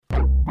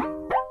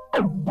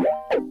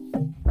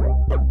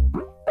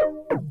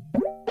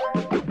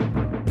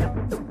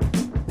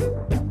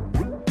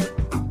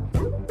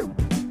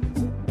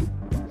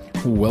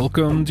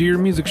Welcome to your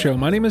music show.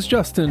 My name is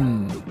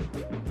Justin.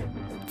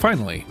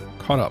 Finally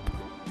caught up.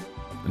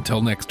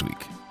 Until next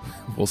week.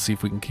 We'll see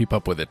if we can keep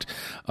up with it.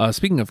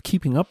 Speaking of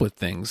keeping up with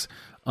things,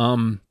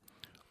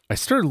 I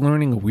started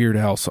learning a Weird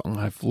Al song.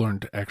 I've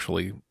learned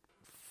actually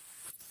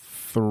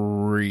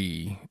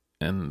 3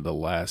 in the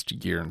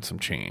last year and some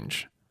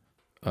change.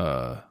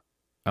 I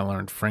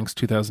learned Frank's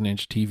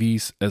 2,000-inch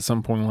TVs at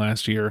some point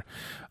last year.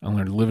 I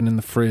learned Living in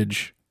the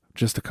Fridge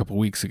just a couple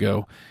weeks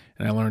ago.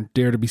 And I learned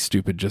Dare to Be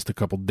Stupid just a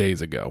couple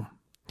days ago.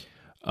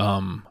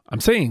 I'm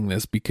saying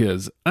this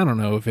because I don't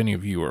know if any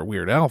of you are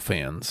Weird Al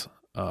fans,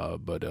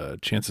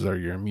 but chances are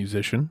you're a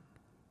musician.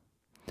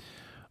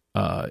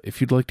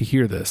 If you'd like to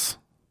hear this,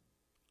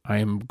 I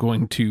am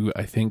going to,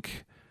 I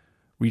think,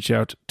 reach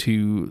out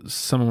to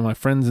some of my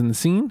friends in the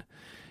scene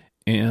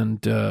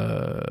and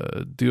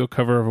do a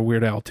cover of a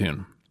Weird Al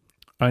tune.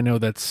 I know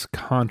that's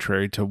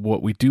contrary to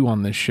what we do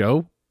on this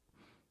show,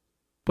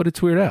 but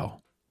it's Weird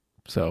Al.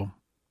 So,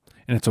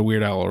 and it's a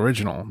Weird Al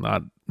original,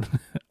 not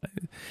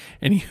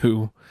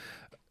anywho,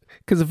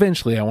 because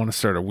eventually I want to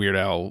start a Weird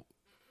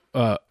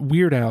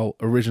Al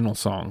original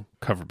song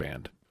cover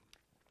band.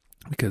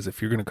 Because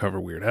if you're going to cover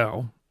Weird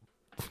Al,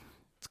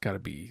 it's got to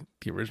be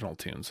the original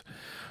tunes.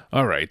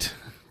 All right,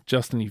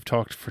 Justin, you've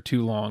talked for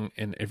too long,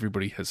 and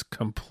everybody has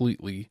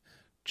completely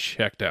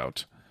checked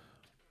out.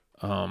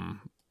 I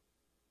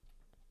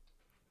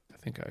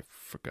think I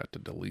forgot to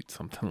delete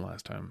something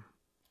last time.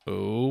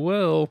 Oh,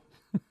 well.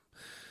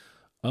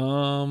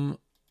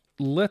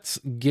 Let's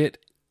get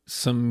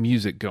some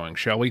music going,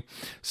 shall we?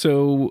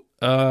 So,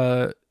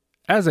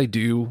 as I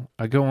do,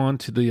 I go on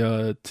to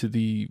the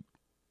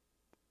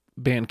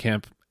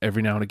Bandcamp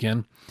every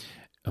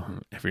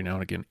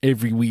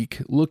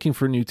week, looking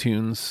for new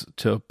tunes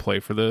to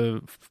play for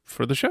the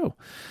show.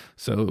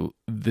 So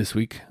this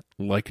week,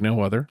 like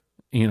no other,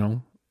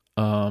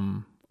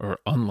 or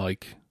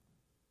unlike,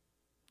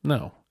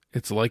 no,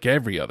 it's like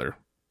every other.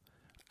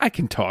 I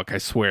can talk, I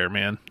swear,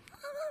 man.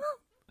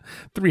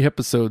 3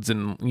 episodes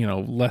in,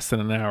 less than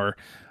an hour.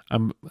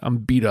 I'm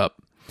beat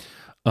up.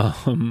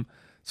 So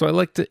I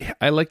like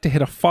to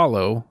hit a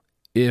follow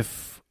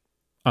if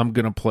I'm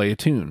going to play a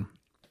tune.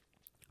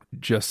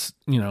 Just,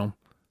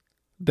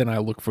 then I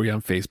look for you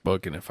on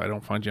Facebook, and if I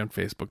don't find you on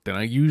Facebook, then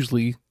I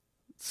usually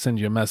send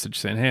you a message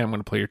saying, "Hey, I'm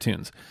going to play your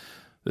tunes."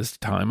 This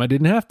time I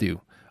didn't have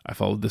to. I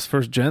followed this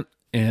first gent,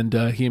 and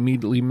he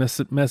immediately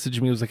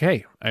messaged me. He was like,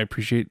 "Hey, I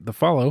appreciate the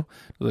follow.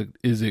 I was like,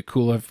 is it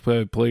cool if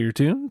I play your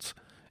tunes?"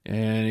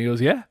 And he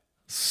goes, "Yeah."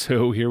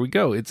 So here we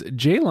go. It's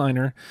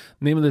J-Liner.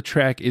 Name of the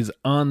track is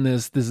On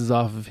This. This is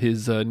off of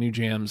his new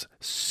jams,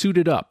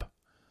 Suited Up.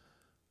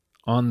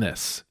 On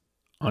This.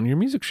 On your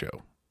music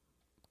show.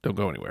 Don't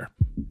go anywhere.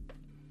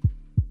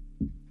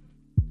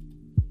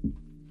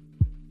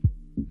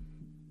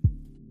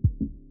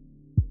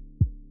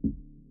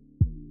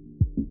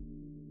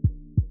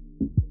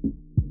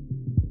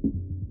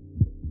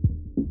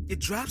 You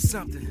dropped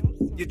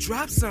something. You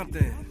dropped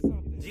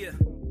something. Yeah.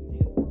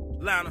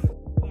 Liner.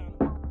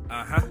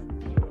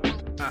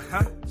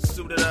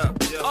 Suited up.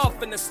 Yeah.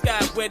 Off in the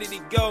sky, where did he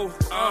go?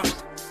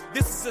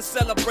 This is a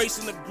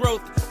celebration of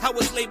growth. I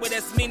was labeled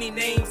as many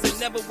names and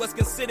never was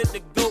considered the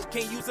GOAT.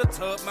 Can't use a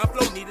tub, my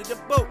flow needed a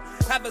boat.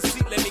 Have a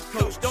seat, let me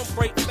coach. Don't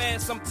break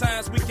fast,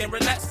 sometimes we can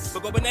relax.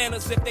 But go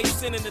bananas if they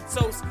send in the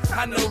toast.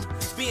 I know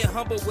being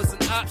humble was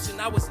an option.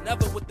 I was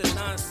never with the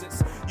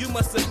nonsense. You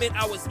must admit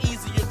I was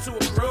easier to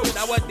approach.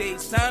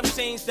 Nowadays, time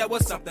changed, that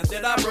was something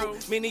that I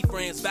wrote. Many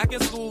friends back in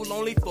school,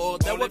 only 4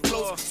 that were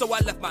close. So I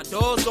left my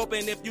doors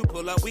open. If you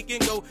pull up, we can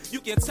go. You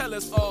can tell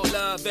us all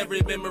love,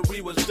 every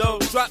memory was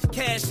dope. Drop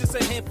cash, it's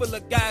a handful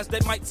of guys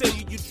that might tell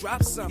you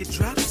dropped something. You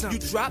dropped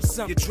something. You dropped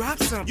something. You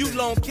dropped something. You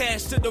loan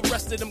cash to the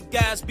rest of them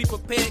guys. Be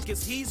prepared,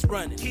 cause he's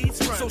running.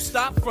 So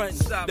stop fronting.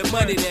 The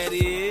money that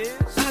is.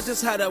 I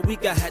just had a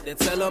week, I had to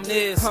tell them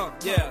this.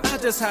 Yeah. I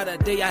just had a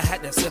day, I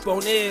had to sip on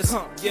this.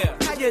 Yeah.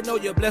 How you know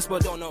you're blessed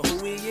but don't know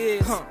who he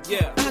is?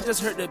 Yeah. I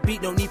just heard the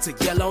beat, no need to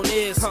yell on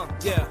this.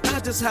 Yeah. I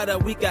just had a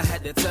week, I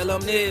had to tell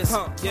them this.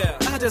 Yeah.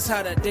 I just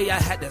had a day,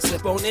 I had to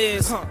sip on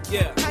this.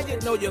 Yeah. How you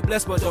know you're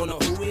blessed but don't know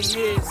who he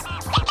is?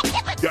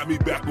 Got me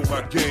back on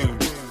my game.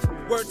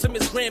 Word to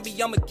Miss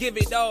Granby, I'ma give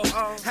it all.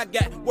 I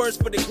got words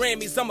for the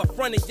Grammys, I'm a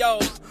front of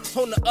y'all.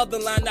 On the other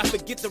line, I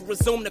forget to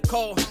resume the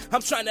call.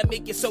 I'm trying to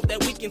make it so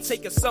that we can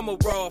take a summer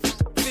off.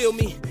 Feel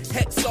me?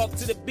 Hats off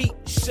to the beat.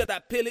 Should I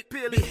peel it?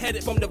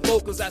 Beheaded from the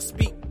vocals I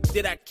speak.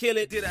 Did I kill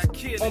it?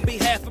 On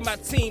behalf of my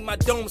team, my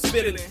dome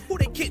spitting. Who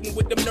they kidding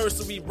with them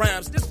nursery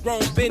rhymes? This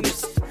grown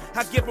business.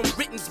 I give them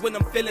writtens when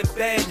I'm feeling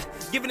bad.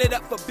 Giving it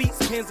up for beats,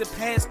 pens, and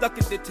pads. Stuck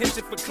in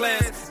detention for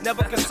class.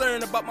 Never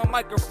concerned about my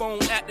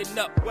microphone acting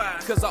up. Why?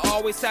 Cause I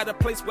always had a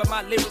place where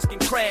my lyrics can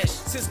crash.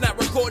 Since not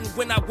recording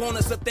when I want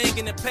is a thing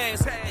in the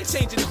past. Ain't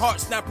changing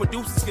hearts, now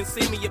producers can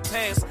see me a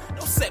pass.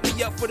 Don't set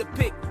me up for the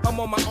pick, I'm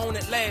on my own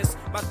at last.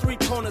 My 3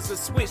 corners are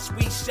switched,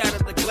 we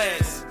shattered the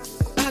glass.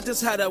 I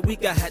just had a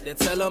week, I had to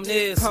tell them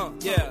this.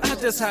 Yeah. I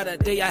just had a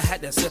day, I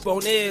had to sip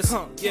on this.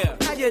 Yeah.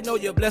 How you know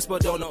you're blessed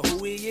but don't know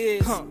who he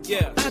is?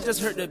 Yeah. I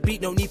just heard the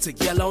beat, no need to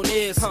yell on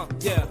this.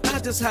 Yeah. I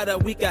just had a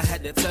week, I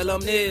had to tell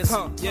them this.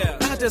 Yeah.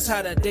 I just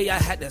had a day, I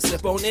had to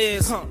sip on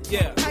this.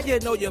 Yeah. How you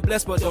know you're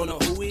blessed but don't know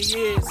who he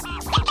is?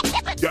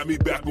 Got me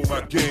back on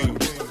my game.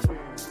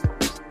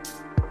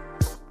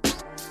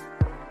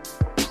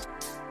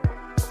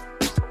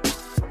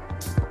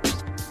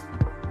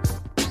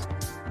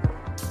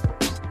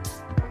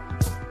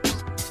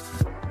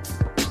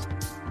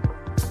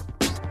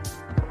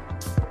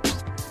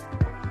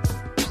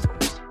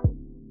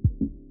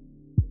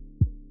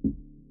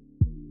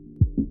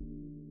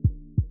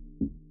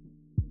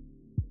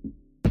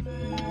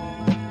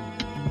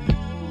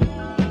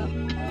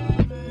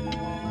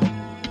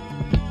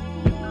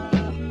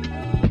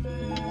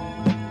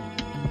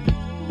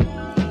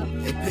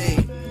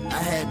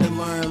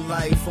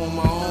 On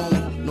my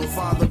own, no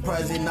father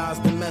present, Nas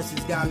the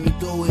message got me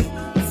through it.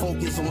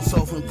 Focus on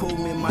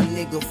self-improvement, my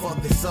nigga, fuck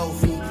a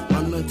selfie.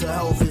 My mental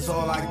health is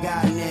all I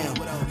got now.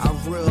 I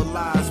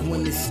realized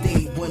when the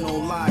state went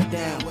on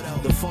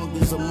lockdown, the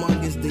fungus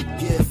among us, the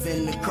gift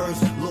and the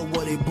curse. Look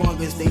what they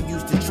brung us, they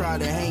used to try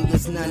to hang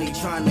us, now they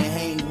trying to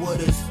hang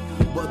with us.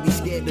 But be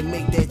scared to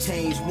make that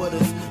change with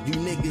us, you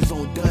niggas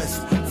on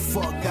dust.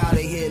 Fuck out of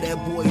here, that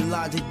boy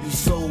Logic be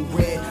so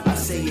red. I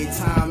say it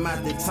time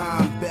after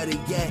time, better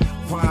yet,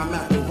 rhyme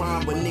after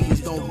rhyme, but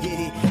niggas don't get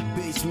it.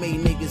 Bitch made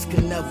niggas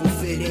could never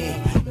fit in.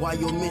 While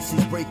your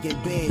missus breaking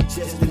band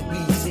just to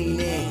be seen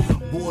in.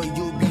 Boy,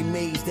 you'll be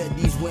amazed at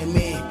these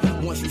women.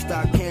 Once you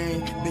start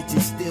caring,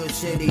 bitches still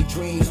share their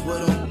dreams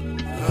with them.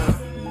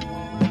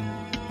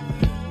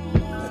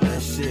 Let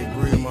that shit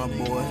breathe, my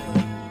boy.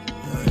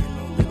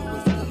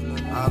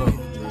 I don't.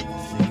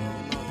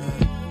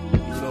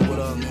 You know what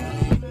up, man?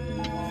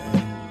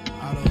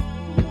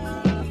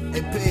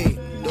 Hey, P,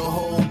 the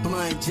whole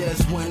blunt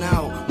just went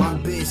out. My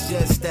bitch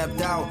just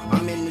stepped out.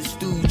 I'm in the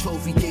stew,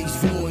 trophy case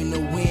viewing the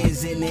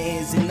wins and the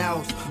ins and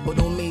outs. But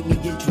don't make me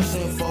get you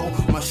sinful.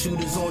 My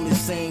shooters on the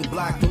same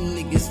block. Them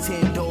niggas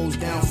 10 doors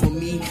down for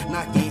me.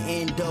 Knocking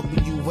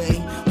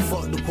NWA.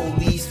 Fuck the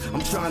police.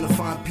 I'm trying to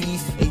find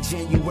peace.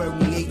 January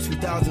 8,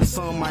 2000,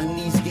 some my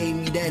niece gave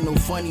me that no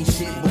funny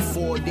shit.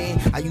 Before then,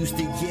 I used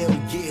to yell,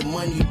 get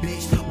money,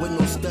 bitch, with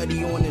no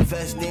study on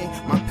investing.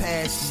 My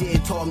past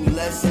shit taught me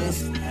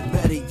lessons,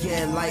 better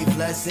yet, life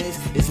lessons.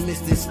 Is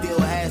Mr.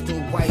 Still ask the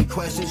right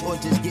questions or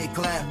just get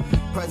clapped?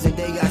 Present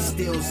day, I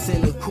still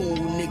send a cool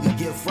nigga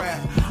get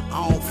frapped.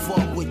 I don't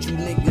fuck with you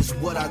niggas,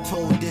 what I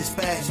told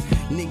dispatch.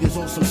 Niggas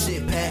on some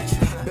shit patch.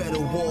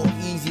 Better walk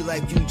easy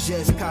like you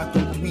just caught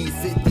them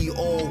 350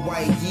 all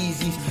white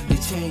Yeezys. They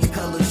change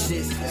color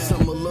shits,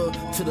 similar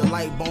to the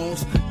light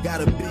bones.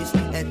 Got a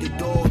bitch at the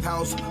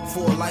doghouse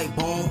for a light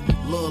bone.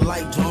 Little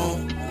light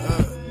John.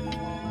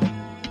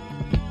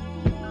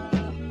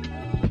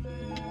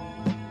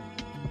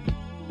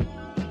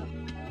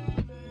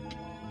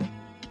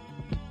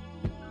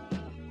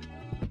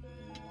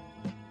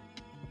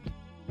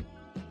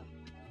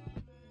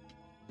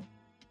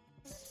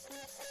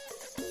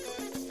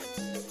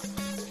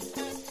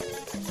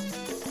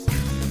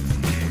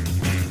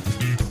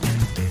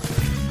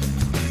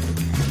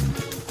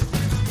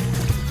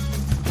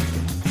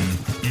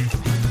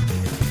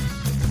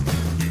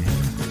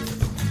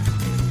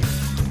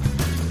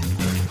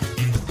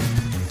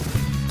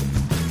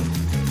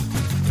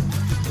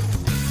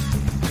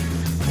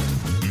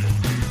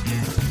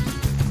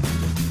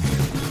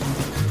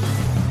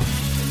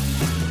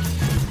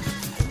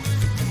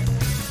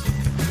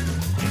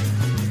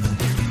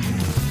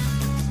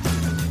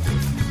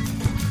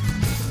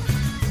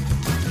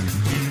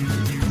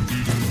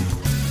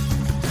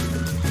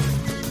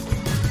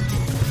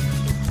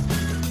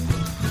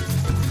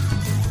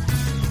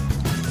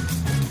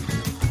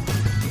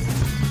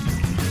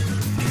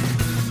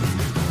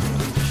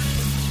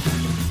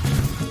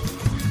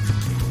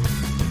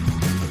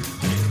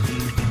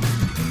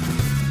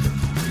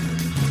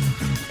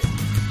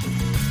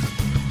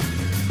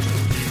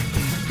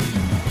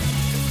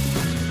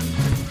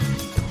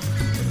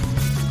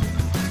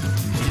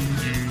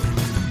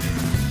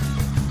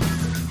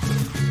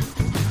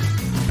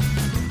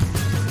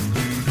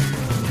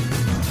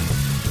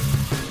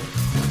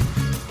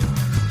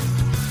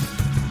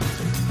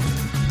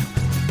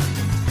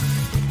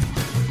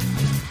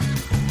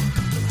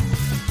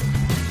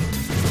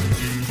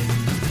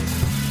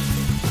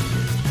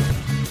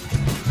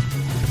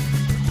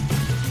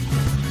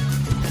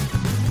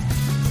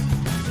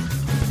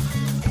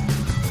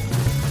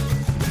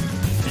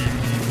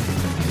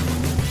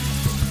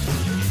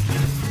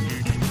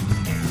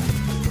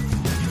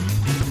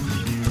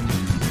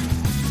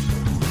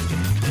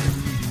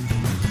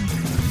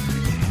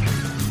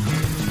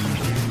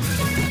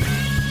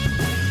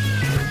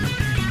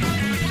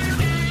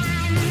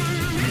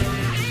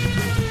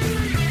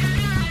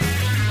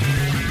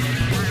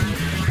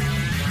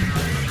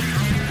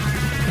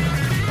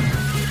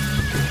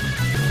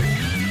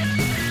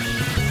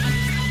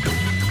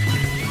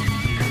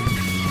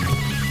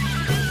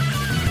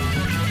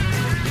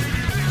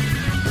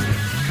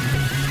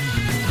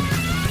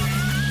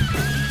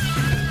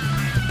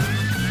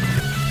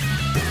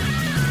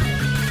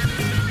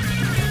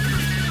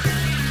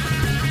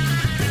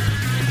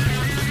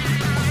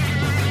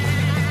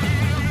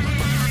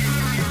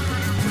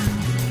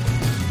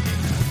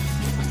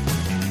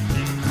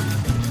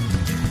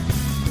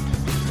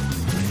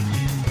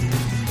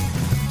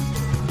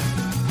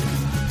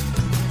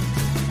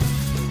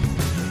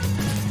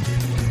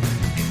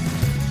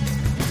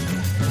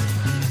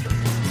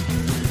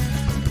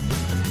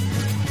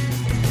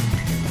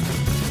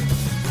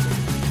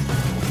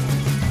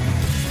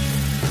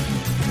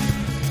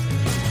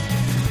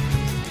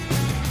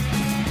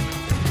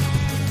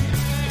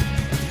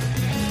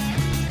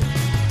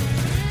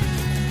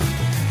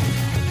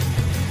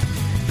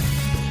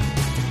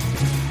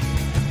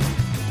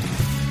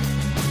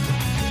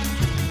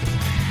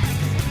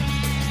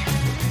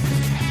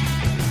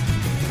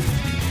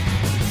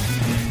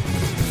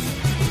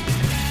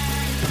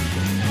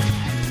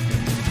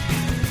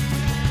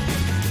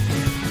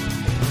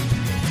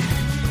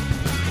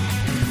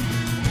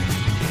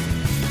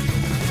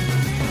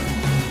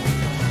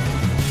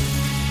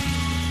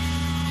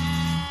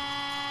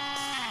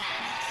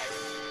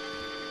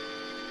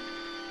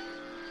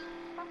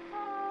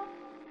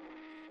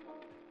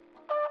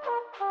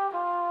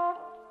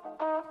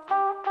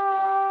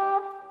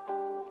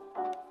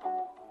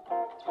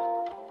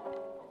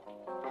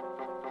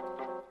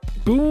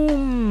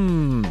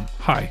 Boom!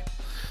 Hi.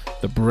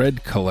 The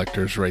Bread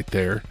Collectors right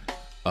there.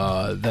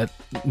 That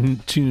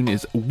tune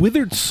is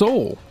Withered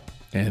Soul.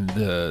 And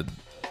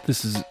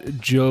this is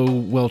Joe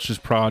Welch's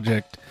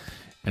project.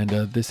 And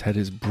this had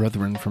his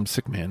brethren from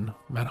Sickman,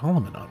 Matt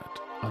Holloman, on it,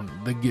 on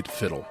the Git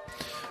Fiddle.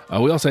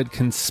 We also had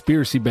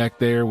Conspiracy back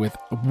there with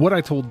What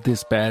I Told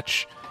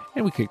Dispatch.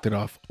 And we kicked it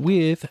off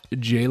with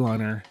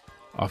J-Liner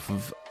off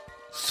of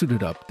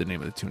Suited Up. The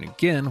name of the tune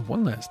again,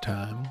 one last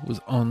time, was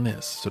On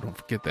This. So don't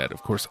forget that.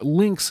 Of course,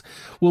 links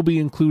will be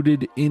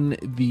included in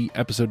the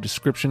episode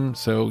description.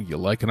 So you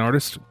like an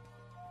artist, you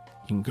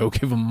can go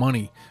give them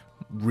money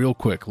real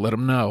quick. Let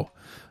them know.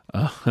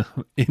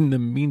 In the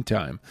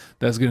meantime,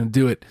 that's going to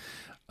do it.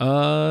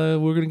 We're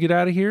going to get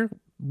out of here.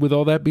 With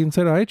all that being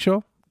said, all right,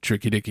 y'all.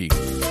 Tricky Dicky.